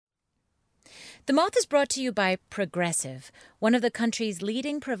The Moth is brought to you by Progressive, one of the country's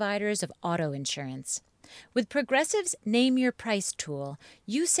leading providers of auto insurance. With Progressive's Name Your Price tool,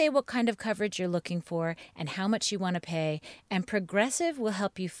 you say what kind of coverage you're looking for and how much you want to pay, and Progressive will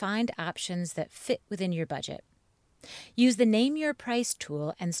help you find options that fit within your budget. Use the Name Your Price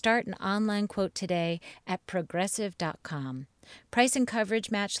tool and start an online quote today at Progressive.com. Price and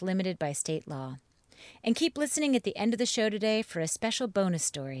coverage match limited by state law. And keep listening at the end of the show today for a special bonus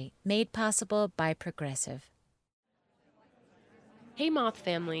story made possible by Progressive. Hey Moth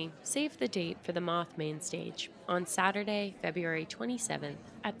family, save the date for the Moth main stage on Saturday, February 27th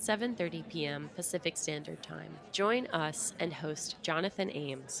at 7:30 p.m. Pacific Standard Time. Join us and host Jonathan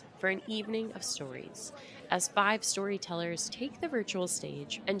Ames for an evening of stories as 5 storytellers take the virtual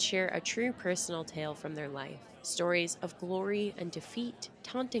stage and share a true personal tale from their life. Stories of glory and defeat,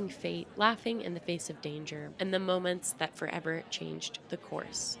 taunting fate, laughing in the face of danger, and the moments that forever changed the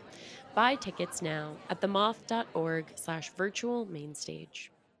course. Buy tickets now at themoth.org/virtual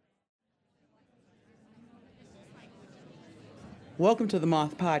mainstage. Welcome to the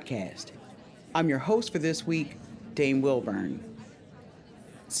Moth Podcast. I'm your host for this week, Dame Wilburn.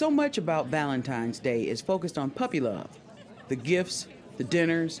 So much about Valentine's Day is focused on puppy love. The gifts, the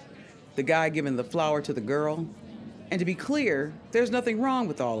dinners, the guy giving the flower to the girl. And to be clear, there's nothing wrong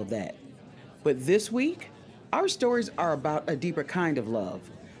with all of that. But this week, our stories are about a deeper kind of love.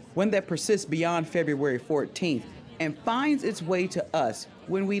 One that persists beyond February 14th and finds its way to us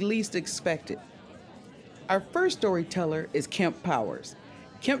when we least expect it. Our first storyteller is Kemp Powers.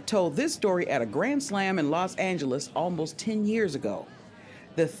 Kemp told this story at a Grand Slam in Los Angeles almost 10 years ago.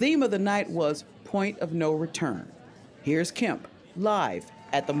 The theme of the night was Point of No Return. Here's Kemp, live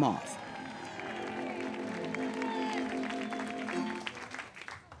at the Moth.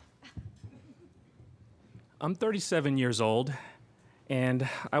 I'm 37 years old, and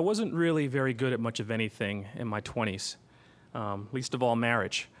I wasn't really very good at much of anything in my 20s, least of all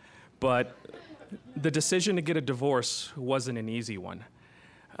marriage. But the decision to get a divorce wasn't an easy one.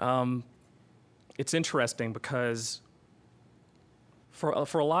 It's interesting because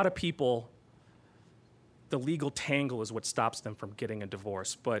for a lot of people, the legal tangle is what stops them from getting a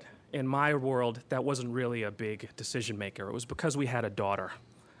divorce. But in my world, that wasn't really a big decision maker. It was because we had a daughter.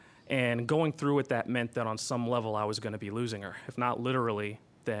 And going through it, that meant that on some level I was going to be losing her, if not literally,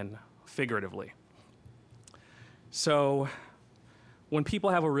 then figuratively. So when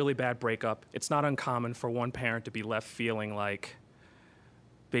people have a really bad breakup, it's not uncommon for one parent to be left feeling like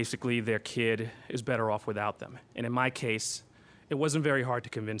basically their kid is better off without them. And in my case, it wasn't very hard to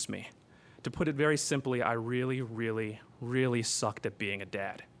convince me. To put it very simply, I really, really, really sucked at being a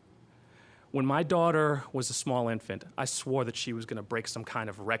dad. When my daughter was a small infant, I swore that she was going to break some kind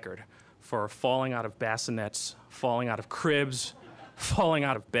of record for falling out of bassinets, falling out of cribs, falling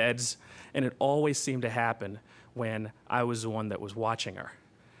out of beds, and it always seemed to happen when I was the one that was watching her.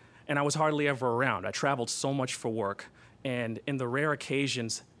 And I was hardly ever around. I traveled so much for work, and in the rare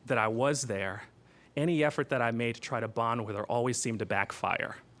occasions that I was there, any effort that I made to try to bond with her always seemed to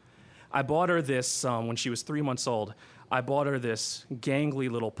backfire. I bought her this, when she was 3 months old, I bought her this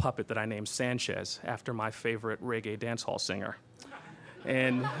gangly little puppet that I named Sanchez after my favorite reggae dancehall singer.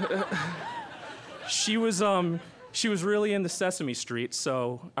 And she was really into Sesame Street,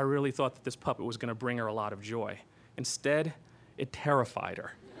 so I really thought that this puppet was gonna bring her a lot of joy. Instead, it terrified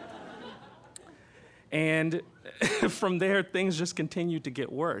her. And from there, things just continued to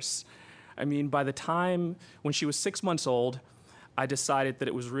get worse. I mean, by the time when she was 6 months old, I decided that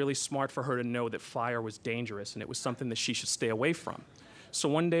it was really smart for her to know that fire was dangerous and it was something that she should stay away from. So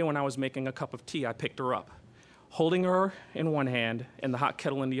one day when I was making a cup of tea, I picked her up. Holding her in one hand and the hot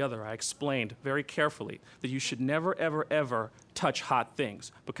kettle in the other, I explained very carefully that you should never, ever, ever touch hot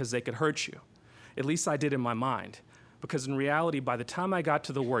things because they could hurt you. At least I did in my mind. Because in reality, by the time I got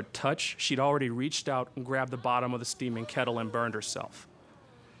to the word touch, she'd already reached out and grabbed the bottom of the steaming kettle and burned herself.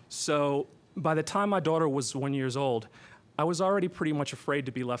 So by the time my daughter was 1 year old, I was already pretty much afraid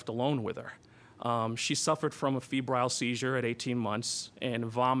to be left alone with her. She suffered from a febrile seizure at 18 months and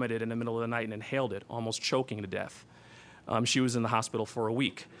vomited in the middle of the night and inhaled it, almost choking to death. She was in the hospital for a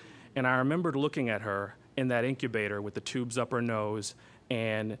week. And I remembered looking at her in that incubator with the tubes up her nose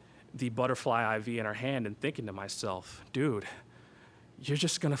and the butterfly IV in her hand and thinking to myself, dude, you're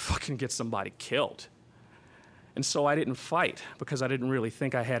just gonna fucking get somebody killed. And so I didn't fight because I didn't really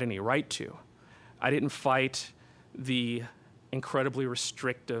think I had any right to. I didn't fight the incredibly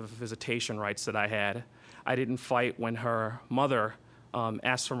restrictive visitation rights that I had. I didn't fight when her mother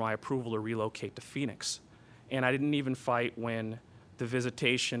asked for my approval to relocate to Phoenix. And I didn't even fight when the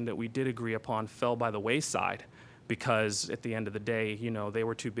visitation that we did agree upon fell by the wayside because at the end of the day, they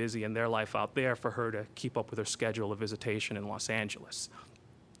were too busy in their life out there for her to keep up with her schedule of visitation in Los Angeles.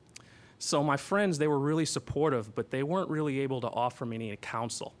 So my friends, they were really supportive, but they weren't really able to offer me any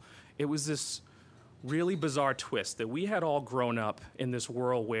counsel. It was this really bizarre twist that we had all grown up in this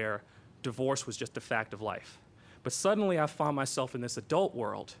world where divorce was just a fact of life. But suddenly I found myself in this adult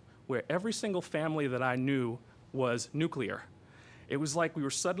world where every single family that I knew was nuclear. It was like we were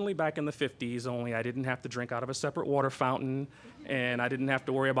suddenly back in the 50s, only I didn't have to drink out of a separate water fountain, and I didn't have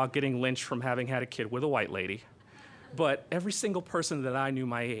to worry about getting lynched from having had a kid with a white lady. But every single person that I knew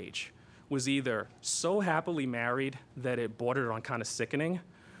my age was either so happily married that it bordered on kind of sickening,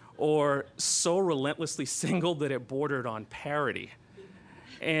 or so relentlessly single that it bordered on parody.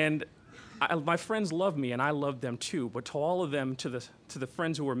 And my friends loved me, and I loved them too, but to all of them, to the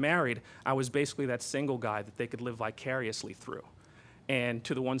friends who were married, I was basically that single guy that they could live vicariously through. And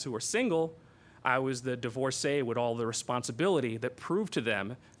to the ones who were single, I was the divorcee with all the responsibility that proved to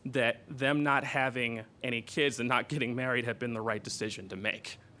them that them not having any kids and not getting married had been the right decision to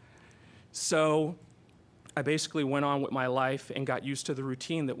make. So I basically went on with my life and got used to the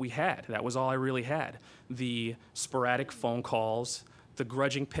routine that we had. That was all I really had. The sporadic phone calls, the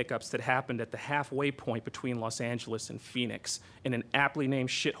grudging pickups that happened at the halfway point between Los Angeles and Phoenix in an aptly named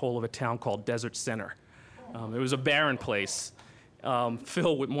shithole of a town called Desert Center. It was a barren place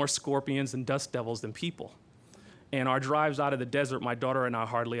filled with more scorpions and dust devils than people. And our drives out of the desert, my daughter and I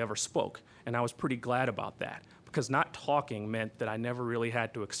hardly ever spoke, and I was pretty glad about that, because not talking meant that I never really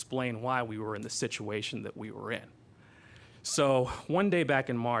had to explain why we were in the situation that we were in. So one day back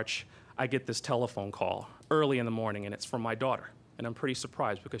in March, I get this telephone call early in the morning, and it's from my daughter. And I'm pretty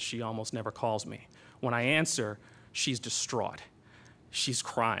surprised because she almost never calls me. When I answer, she's distraught. She's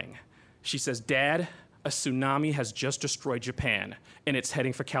crying. She says, "Dad, a tsunami has just destroyed Japan, and it's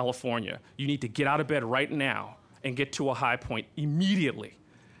heading for California. You need to get out of bed right now and get to a high point immediately."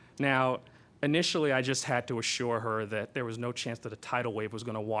 Now, initially, I just had to assure her that there was no chance that a tidal wave was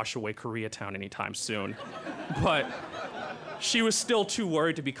going to wash away Koreatown anytime soon. But she was still too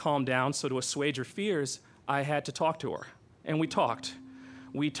worried to be calmed down, so to assuage her fears, I had to talk to her. And we talked.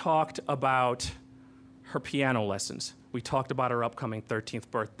 We talked about her piano lessons. We talked about her upcoming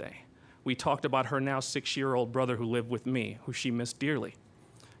 13th birthday. We talked about her now 6-year-old brother who lived with me, who she missed dearly.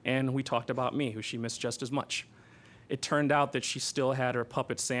 And we talked about me, who she missed just as much. It turned out that she still had her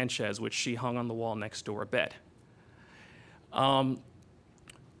puppet Sanchez, which she hung on the wall next to her bed. When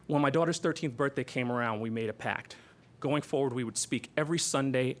my daughter's 13th birthday came around, we made a pact. Going forward, we would speak every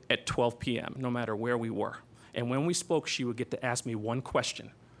Sunday at 12 p.m., no matter where we were. And when we spoke, she would get to ask me one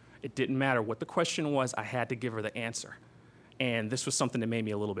question. It didn't matter what the question was, I had to give her the answer. And this was something that made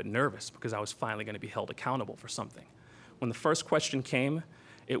me a little bit nervous because I was finally going to be held accountable for something. When the first question came,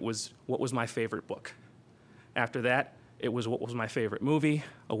 it was, what was my favorite book? After that, it was, what was my favorite movie?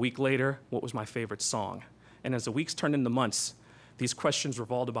 A week later, what was my favorite song? And as the weeks turned into months, these questions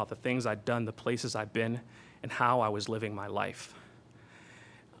revolved about the things I'd done, the places I'd been, and how I was living my life.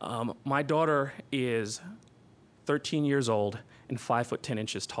 My daughter is 13 years old and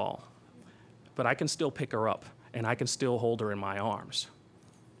 5'10" tall. But I can still pick her up, and I can still hold her in my arms.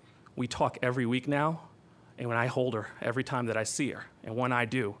 We talk every week now, and when I hold her, every time that I see her, and when I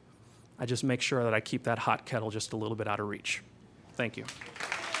do, I just make sure that I keep that hot kettle just a little bit out of reach. Thank you.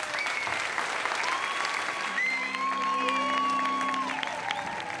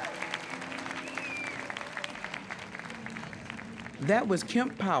 That was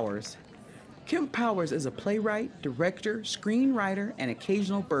Kemp Powers. Kemp Powers is a playwright, director, screenwriter, and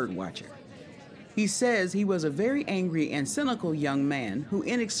occasional birdwatcher. He says he was a very angry and cynical young man who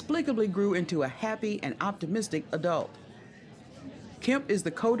inexplicably grew into a happy and optimistic adult. Kemp is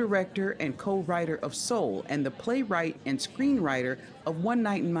the co-director and co-writer of Soul and the playwright and screenwriter of One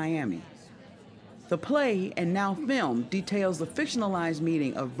Night in Miami. The play, and now film, details the fictionalized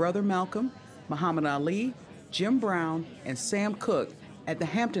meeting of Brother Malcolm, Muhammad Ali, Jim Brown, and Sam Cooke at the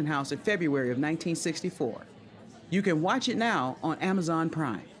Hampton House in February of 1964. You can watch it now on Amazon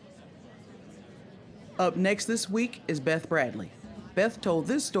Prime. Up next this week is Beth Bradley. Beth told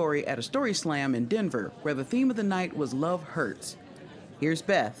this story at a story slam in Denver, where the theme of the night was Love Hurts. Here's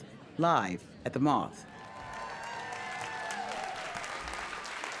Beth, live at the Moth.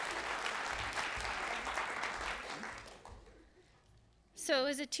 So it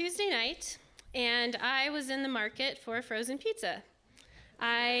was a Tuesday night, and I was in the market for frozen pizza.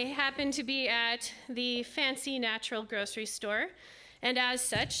 I happened to be at the fancy natural grocery store, and as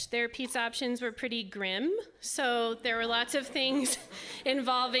such, their pizza options were pretty grim. So there were lots of things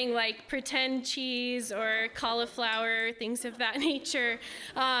involving like pretend cheese or cauliflower, things of that nature.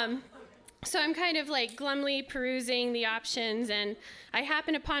 So I'm kind of like glumly perusing the options, and I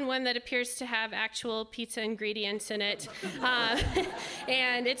happen upon one that appears to have actual pizza ingredients in it,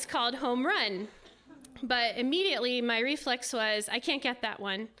 and it's called Home Run. But immediately my reflex was, I can't get that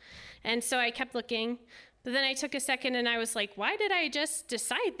one. And so I kept looking, but then I took a second and I was like, why did I just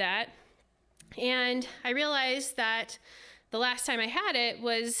decide that? And I realized that the last time I had it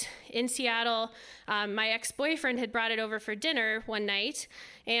was in Seattle. My ex-boyfriend had brought it over for dinner one night,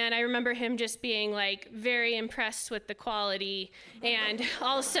 and I remember him just being like very impressed with the quality, and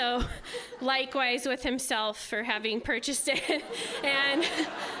also likewise with himself for having purchased it. And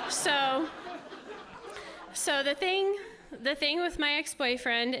so the thing with my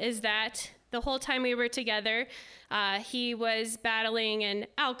ex-boyfriend is that the whole time we were together, he was battling an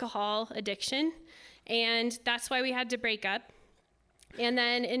alcohol addiction. And that's why we had to break up. And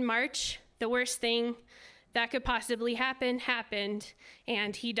then in March, the worst thing that could possibly happen happened,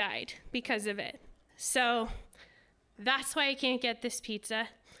 and he died because of it. So that's why I can't get this pizza.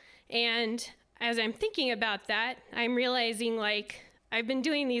 And as I'm thinking about that, I'm realizing like I've been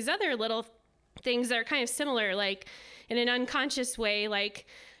doing these other little things that are kind of similar, like in an unconscious way, like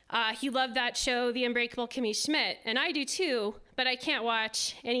he loved that show, The Unbreakable Kimmy Schmidt, and I do too, but I can't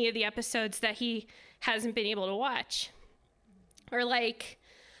watch any of the episodes that he hasn't been able to watch. Or like,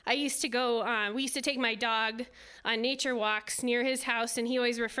 I used to go, we used to take my dog on nature walks near his house, and he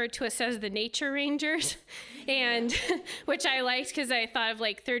always referred to us as the nature rangers, and which I liked because I thought of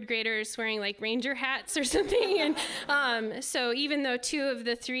like third graders wearing like ranger hats or something. And so even though 2 of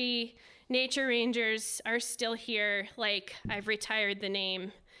the 3 nature rangers are still here, like I've retired the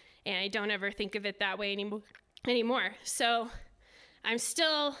name, and I don't ever think of it that way anymore. So I'm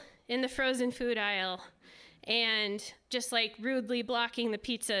still in the frozen food aisle and just like rudely blocking the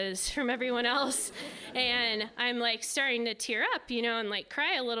pizzas from everyone else. And I'm like starting to tear up, and like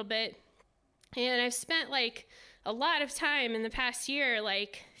cry a little bit. And I've spent like a lot of time in the past year,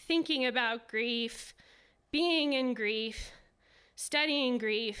 like thinking about grief, being in grief, studying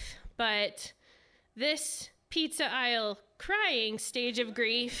grief. But this pizza aisle crying stage of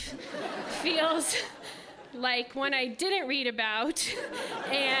grief feels like one I didn't read about,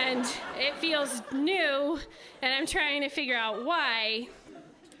 and it feels new, and I'm trying to figure out why.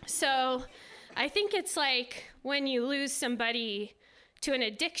 So I think it's like when you lose somebody to an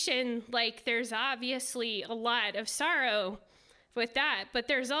addiction, like there's obviously a lot of sorrow with that, but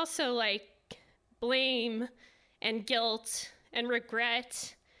there's also like blame and guilt and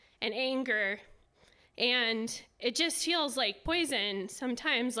regret and anger. And it just feels like poison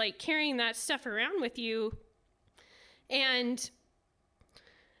sometimes, like carrying that stuff around with you. And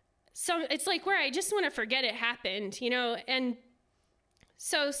so it's like where I just want to forget it happened, And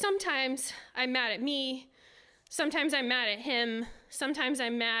so sometimes I'm mad at me. Sometimes I'm mad at him. Sometimes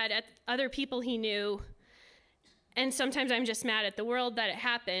I'm mad at other people he knew. And sometimes I'm just mad at the world that it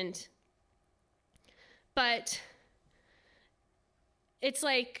happened. But it's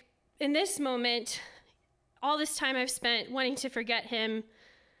like in this moment, all this time I've spent wanting to forget him,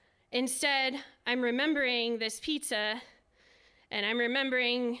 instead, I'm remembering this pizza, and I'm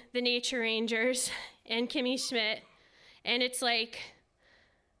remembering the Nature Rangers and Kimmy Schmidt, and it's like,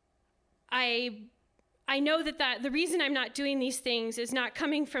 I know that the reason I'm not doing these things is not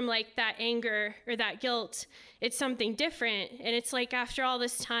coming from like that anger or that guilt. It's something different, and it's like after all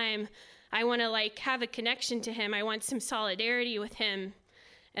this time, I want to like have a connection to him. I want some solidarity with him,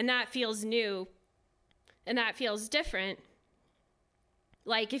 and that feels new. And that feels different.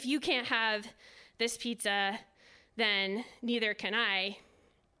 Like, if you can't have this pizza, then neither can I.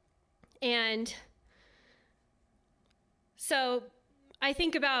 And so I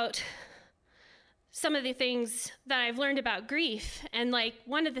think about some of the things that I've learned about grief. And like,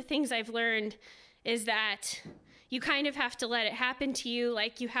 one of the things I've learned is that you kind of have to let it happen to you.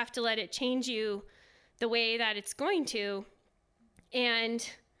 Like, you have to let it change you the way that it's going to. And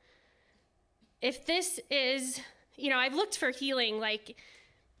if this is, I've looked for healing like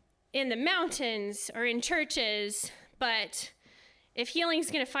in the mountains or in churches, but if healing's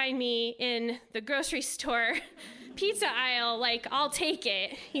gonna find me in the grocery store pizza aisle, like I'll take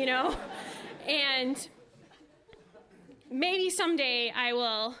it, And maybe someday I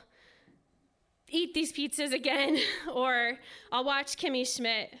will eat these pizzas again, or I'll watch Kimmy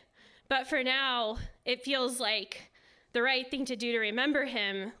Schmidt. But for now, it feels like the right thing to do to remember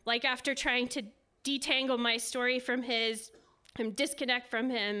him, like after trying to detangle my story from his and disconnect from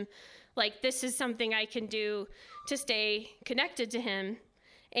him, like this is something I can do to stay connected to him.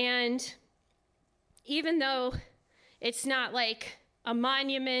 And even though it's not like a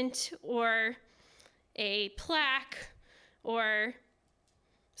monument or a plaque or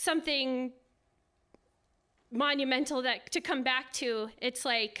something monumental that to come back to. It's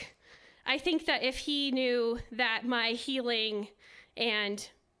like, I think that if he knew that my healing and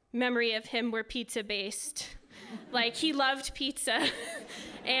memory of him were pizza-based, like he loved pizza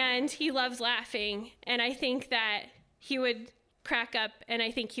and he loved laughing, and I think that he would crack up and I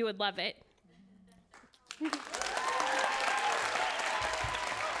think he would love it.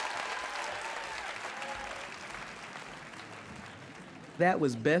 That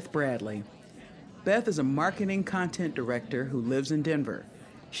was Beth Bradley. Beth is a marketing content director who lives in Denver.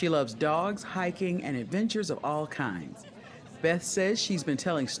 She loves dogs, hiking, and adventures of all kinds. Beth says she's been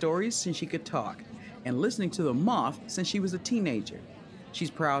telling stories since she could talk and listening to the Moth since she was a teenager. She's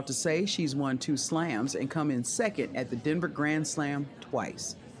proud to say she's won 2 slams and come in second at the Denver Grand Slam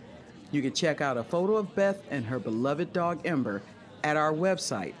twice. You can check out a photo of Beth and her beloved dog Ember at our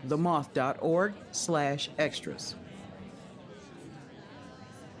website, themoth.org/extras.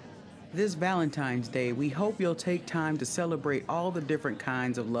 This Valentine's Day, we hope you'll take time to celebrate all the different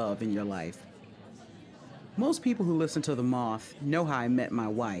kinds of love in your life. Most people who listen to The Moth know how I met my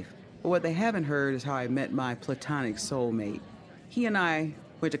wife, but what they haven't heard is how I met my platonic soulmate. He and I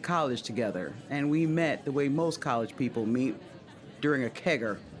went to college together, and we met the way most college people meet, during a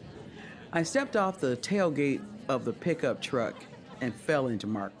kegger. I stepped off the tailgate of the pickup truck and fell into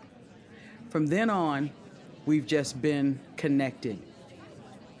Mark. From then on, we've just been connected.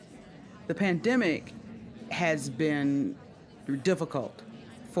 The pandemic has been difficult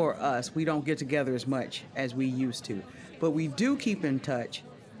for us. We don't get together as much as we used to, but we do keep in touch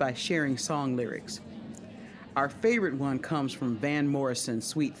by sharing song lyrics. Our favorite one comes from Van Morrison's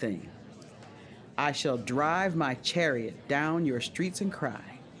Sweet Thing. I shall drive my chariot down your streets and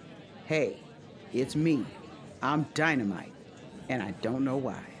cry, hey, it's me, I'm dynamite, and I don't know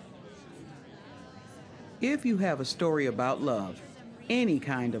why. If you have a story about love, any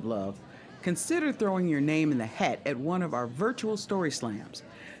kind of love, consider throwing your name in the hat at one of our virtual story slams.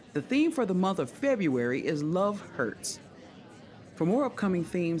 The theme for the month of February is Love Hurts. For more upcoming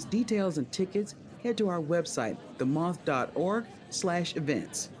themes, details, and tickets, head to our website,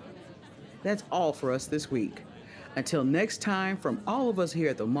 themoth.org/events. That's all for us this week. Until next time, from all of us here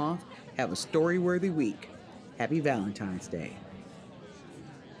at The Moth, have a story-worthy week. Happy Valentine's Day.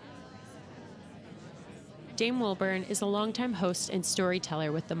 Dame Wilburn is a longtime host and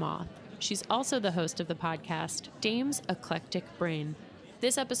storyteller with The Moth. She's also the host of the podcast, Dame's Eclectic Brain.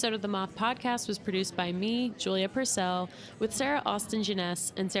 This episode of the Moth Podcast was produced by me, Julia Purcell, with Sarah Austin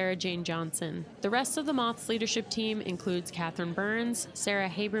Jeunesse and Sarah Jane Johnson. The rest of the Moth's leadership team includes Catherine Burns, Sarah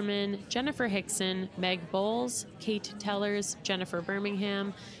Haberman, Jennifer Hickson, Meg Bowles, Kate Tellers, Jennifer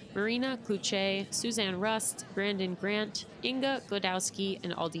Birmingham, Marina Kluche, Suzanne Rust, Brandon Grant, Inga Glodowski,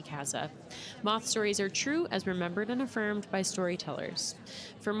 and Aldi Kaza. Moth stories are true as remembered and affirmed by storytellers.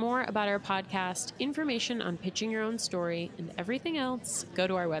 For more about our podcast, information on pitching your own story, and everything else, go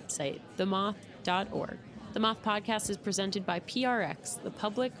to our website, themoth.org. The Moth Podcast is presented by PRX, the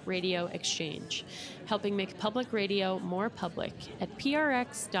Public Radio Exchange, helping make public radio more public at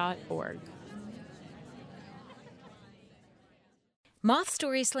prx.org. Moth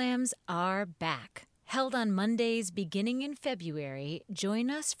Story Slams are back. Held on Mondays beginning in February,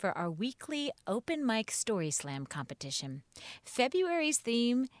 join us for our weekly open mic story slam competition. February's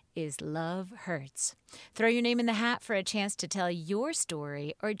theme is Love Hurts. Throw your name in the hat for a chance to tell your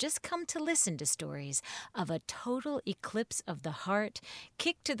story or just come to listen to stories of a total eclipse of the heart,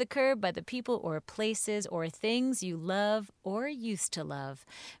 kicked to the curb by the people or places or things you love or used to love.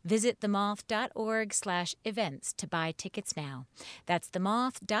 Visit themoth.org/events to buy tickets now. That's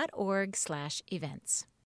themoth.org/events.